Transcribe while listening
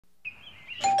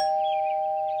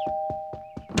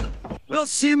We'll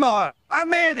see more. I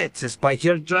made it despite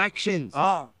your directions.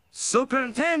 Oh,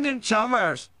 Superintendent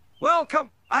Chalmers,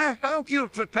 welcome. I hope you're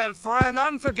prepared for an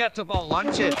unforgettable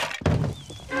luncheon.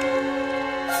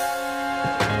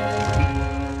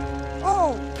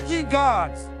 Oh, ye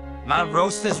gods! My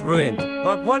roast is ruined.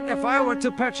 But what if I were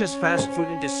to purchase fast food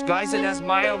and disguise it as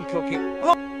my own cooking?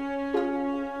 Oh,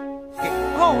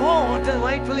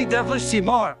 delightfully devilish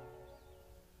Seymour.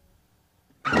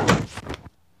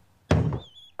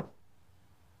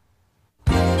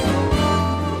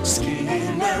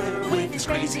 Skinner with his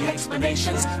crazy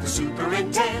explanations. The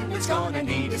superintendent's gonna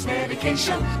need his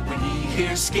medication. When he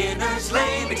hears Skinner's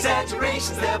lame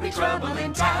exaggerations, there'll be trouble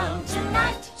in town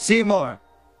tonight. Seymour.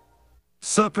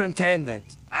 Superintendent.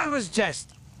 I was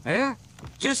just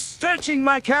stretching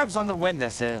my calves on the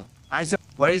windowsill. I said,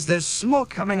 where is this smoke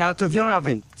coming out of your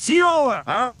oven? Seymour!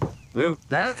 Huh? Well,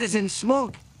 that isn't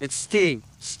smoke. It's steam.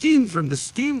 Steam from the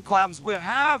steam clams we're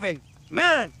having.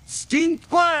 Man, steamed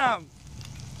clam!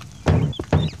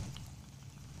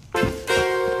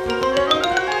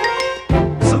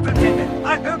 Superintendent,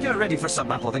 I hope you're ready for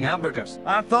some apple-loving hamburgers.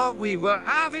 I thought we were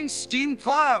having steamed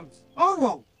clams. Oh,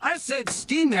 whoa, I said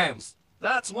steamed hams.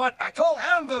 That's what I call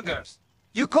hamburgers.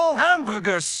 You call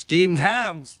hamburgers steamed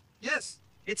hams? Yes,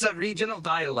 it's a regional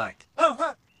dialect.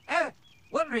 Oh,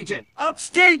 what region?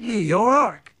 Upstate New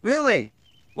York. Really?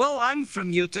 Well, I'm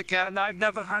from Utica, and I've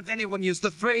never heard anyone use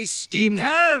the phrase steamed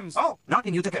hams. Oh, not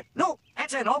in Utica. No,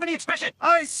 that's an Albany expression.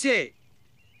 I see.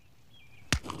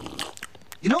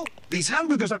 You know, these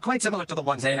hamburgers are quite similar to the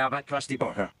ones they have at Krusty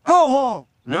Burger. Oh,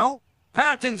 no.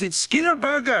 Patented Skinner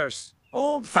Burgers.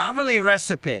 Old family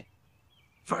recipe.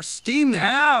 For steamed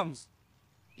hams.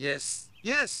 Yes.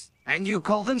 And you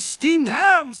call them steamed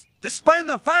hams, despite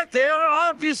the fact they are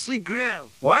obviously grilled.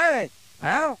 What?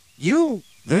 How? You?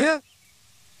 There?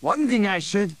 One thing I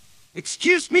should...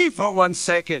 Excuse me for 1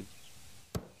 second.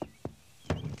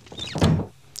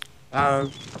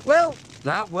 Well,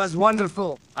 that was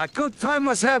wonderful. A good time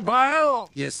was had by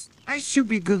all. Yes, I should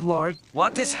be good lord.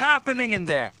 What is happening in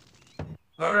there?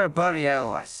 Aurora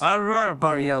Borealis. Aurora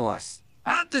Borealis.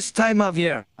 At this time of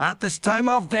year, at this time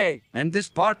of day, in this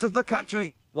part of the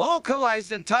country,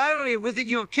 localized entirely within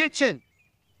your kitchen.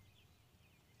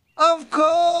 Of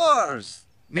course!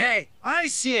 May I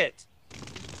see it?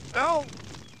 Oh.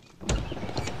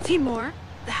 Seymour,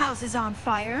 the house is on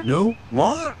fire. No,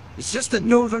 more? It's just a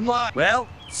northern light. Well,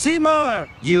 Seymour,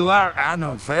 you are an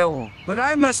unfair, but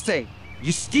I must say,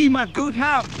 you steam a good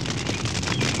ham.